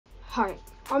Hi,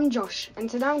 I'm Josh, and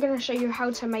today I'm going to show you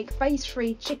how to make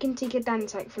phase-free chicken tikka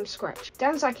dhansak from scratch.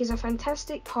 Dhansak is a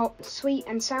fantastic hot, sweet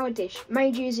and sour dish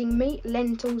made using meat,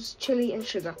 lentils, chilli and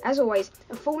sugar. As always,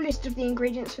 a full list of the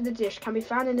ingredients for the dish can be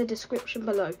found in the description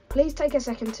below. Please take a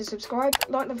second to subscribe,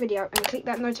 like the video and click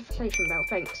that notification bell,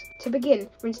 thanks. To begin,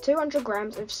 rinse 200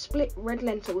 grams of split red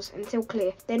lentils until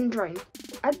clear, then drain.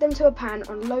 Add them to a pan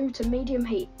on low to medium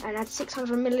heat and add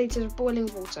 600 milliliters of boiling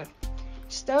water.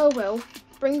 Stir well.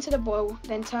 Bring to the boil,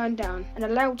 then turn down and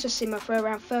allow to simmer for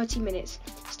around 30 minutes,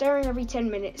 stirring every 10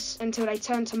 minutes until they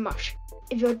turn to mush.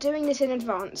 If you're doing this in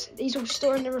advance, these will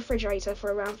store in the refrigerator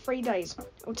for around 3 days.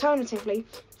 Alternatively,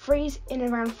 freeze in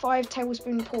around 5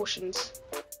 tablespoon portions.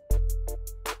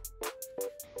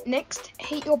 Next,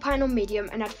 heat your pan on medium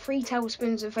and add 3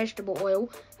 tablespoons of vegetable oil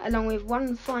along with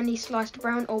 1 finely sliced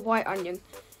brown or white onion.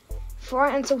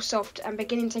 Fry until soft and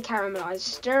beginning to caramelise,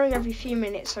 stirring every few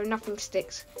minutes so nothing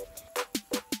sticks.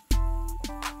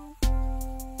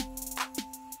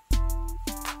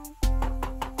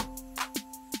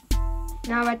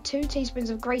 Now add 2 teaspoons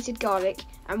of grated garlic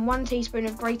and 1 teaspoon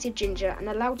of grated ginger and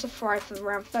allow to fry for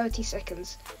around 30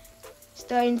 seconds.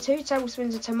 Stir in 2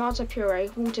 tablespoons of tomato puree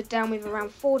watered down with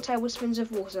around 4 tablespoons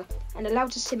of water and allow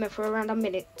to simmer for around a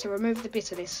minute to remove the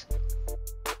bitterness.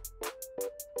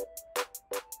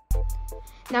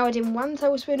 Now add in 1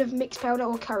 tablespoon of mixed powder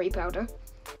or curry powder,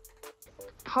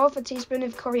 half a teaspoon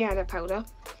of coriander powder,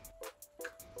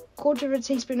 quarter of a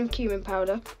teaspoon of cumin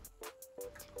powder,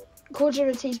 quarter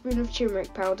of a teaspoon of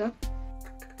turmeric powder,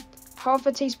 half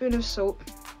a teaspoon of salt,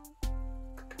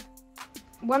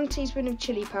 1 teaspoon of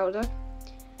chilli powder,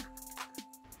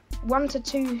 1 to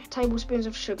 2 tablespoons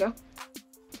of sugar,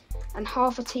 and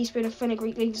half a teaspoon of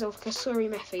fenugreek leaves of kasoori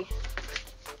methi.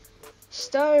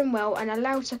 Stir in well and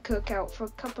allow to cook out for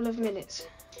a couple of minutes.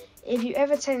 If you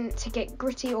ever tend to get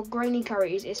gritty or grainy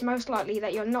curries, it's most likely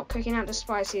that you're not cooking out the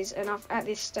spices enough at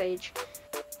this stage.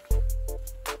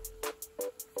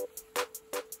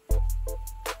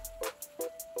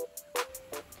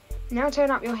 Now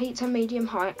turn up your heat to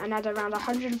medium-high and add around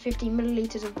 150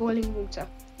 milliliters of boiling water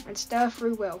and stir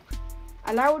through well.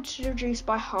 Allow it to reduce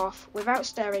by half without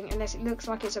stirring unless it looks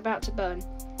like it's about to burn.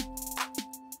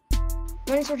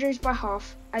 When it's reduced by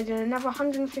half, add in another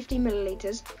 150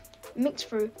 milliliters, mix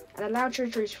through and allow to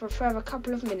reduce for a further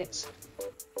couple of minutes.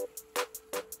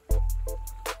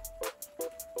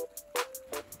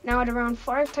 Now add around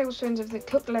 5 tablespoons of the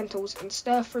cooked lentils and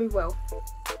stir through well.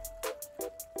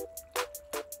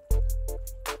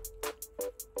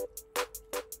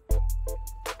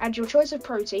 Add your choice of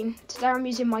protein. Today I'm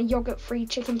using my yogurt-free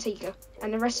chicken tikka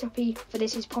and the recipe for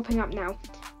this is popping up now,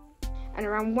 and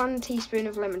around 1 teaspoon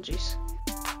of lemon juice.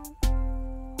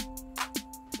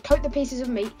 Coat the pieces of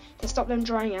meat to stop them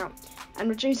drying out and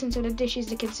reduce until the dish is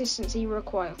the consistency you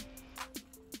require.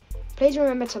 Please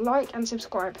remember to like and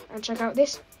subscribe and check out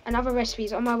this and other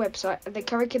recipes on my website at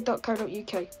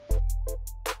thecurrykid.co.uk.